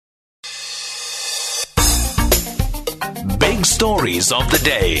Big stories of the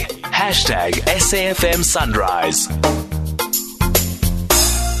day. #SAFM Sunrise.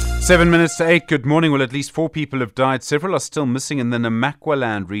 7:08. Good morning. Well, at least 4 people have died. Several are still missing in the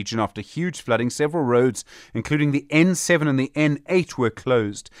Namaqaland region after huge flooding. Several roads, including the N7 and the N8, were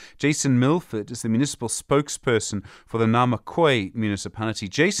closed. Jason Milford is the municipal spokesperson for the Khoi municipality.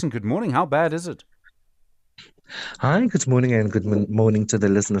 Jason, good morning. How bad is it? Hi, good morning, and good morning to the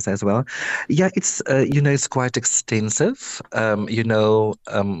listeners as well. Yeah, it's quite extensive. Although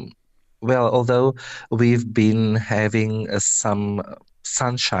we've been having some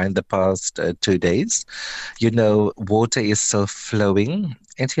sunshine the past 2 days, water is still flowing.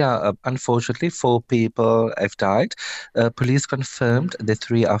 And unfortunately, 4 people have died. Police confirmed the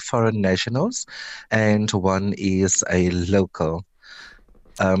 3 are foreign nationals and 1 is a local.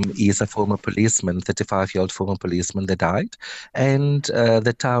 He's a former policeman, 35-year-old former policeman that died. And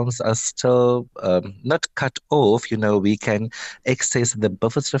the towns are still not cut off. We can access the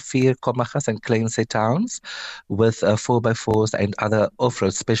Milford, Khoi and Kleinse towns with 4x4s and other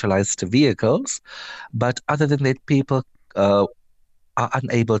off-road specialized vehicles. But other than that, people are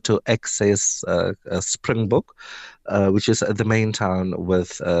unable to access Springbok, which is the main town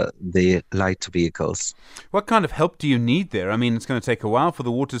with the light vehicles. What kind of help do you need there? I mean, it's going to take a while for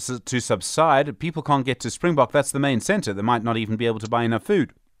the water to subside. People can't get to Springbok. That's the main centre. They might not even be able to buy enough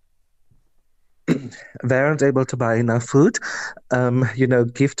food. They aren't able to buy enough food.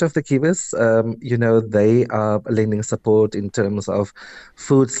 Gift of the Givers, they are lending support in terms of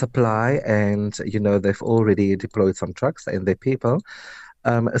food supply, and, they've already deployed some trucks and their people.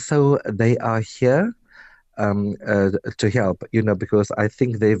 So they are here to help, because I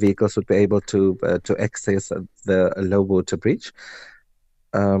think their vehicles would be able to access the low water bridge,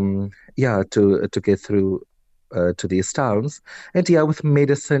 to get through to these towns. And with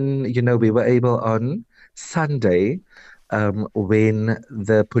medicine, we were able on Sunday, when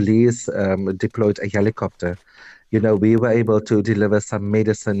the police deployed a helicopter, we were able to deliver some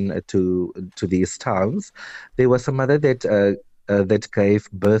medicine to these towns. There was a mother that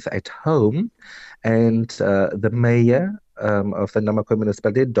gave birth at home, and the mayor of the Namaqaland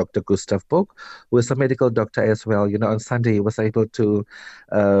municipality, Dr. Gustav Bock, who is a medical doctor as well, on Sunday he was able to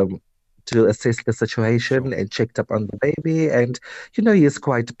assess the situation and checked up on the baby, and he is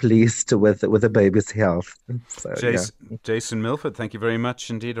quite pleased with the baby's health. So, Jason Milford, thank you very much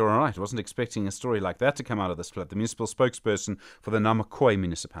indeed. All right, I wasn't expecting a story like that to come out of this flood. The municipal spokesperson for the Namaqaland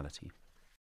municipality.